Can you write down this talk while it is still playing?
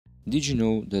Did you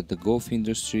know that the golf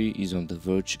industry is on the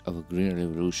verge of a green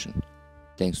revolution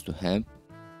thanks to hemp?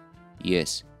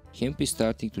 Yes, hemp is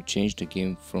starting to change the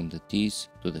game from the tees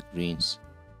to the greens.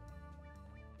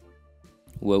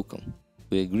 Welcome,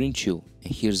 we're Green Chill,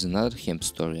 and here's another hemp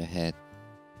story ahead.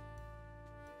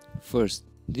 First,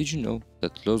 did you know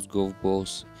that lost golf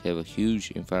balls have a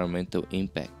huge environmental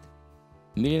impact?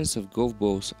 Millions of golf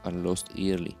balls are lost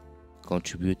yearly,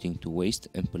 contributing to waste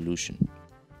and pollution.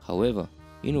 However,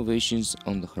 innovations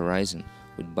on the horizon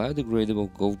with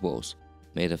biodegradable golf balls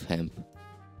made of hemp.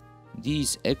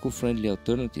 These eco-friendly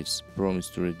alternatives promise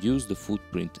to reduce the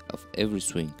footprint of every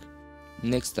swing.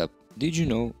 Next up, did you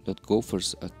know that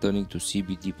golfers are turning to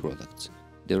CBD products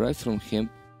derived from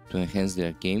hemp to enhance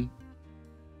their game?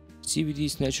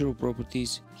 CBD's natural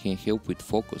properties can help with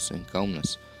focus and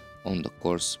calmness on the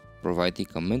course, providing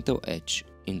a mental edge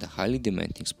in the highly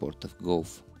demanding sport of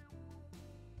golf.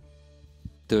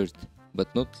 Third,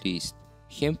 but not least,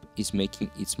 hemp is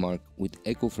making its mark with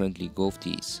eco-friendly golf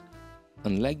tees.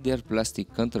 Unlike their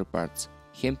plastic counterparts,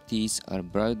 hemp tees are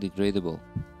biodegradable.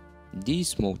 These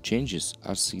small changes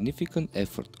are significant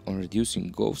effort on reducing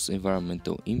golf's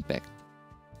environmental impact.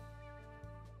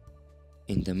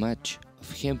 In the match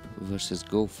of hemp versus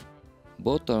golf,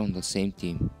 both are on the same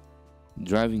team,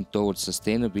 driving towards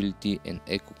sustainability and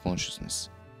eco-consciousness.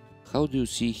 How do you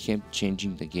see hemp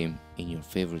changing the game in your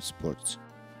favorite sports?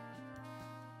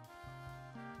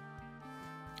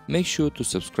 Make sure to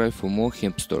subscribe for more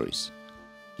hemp stories.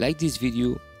 Like this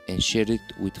video and share it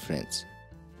with friends.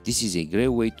 This is a great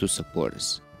way to support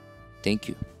us. Thank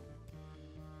you.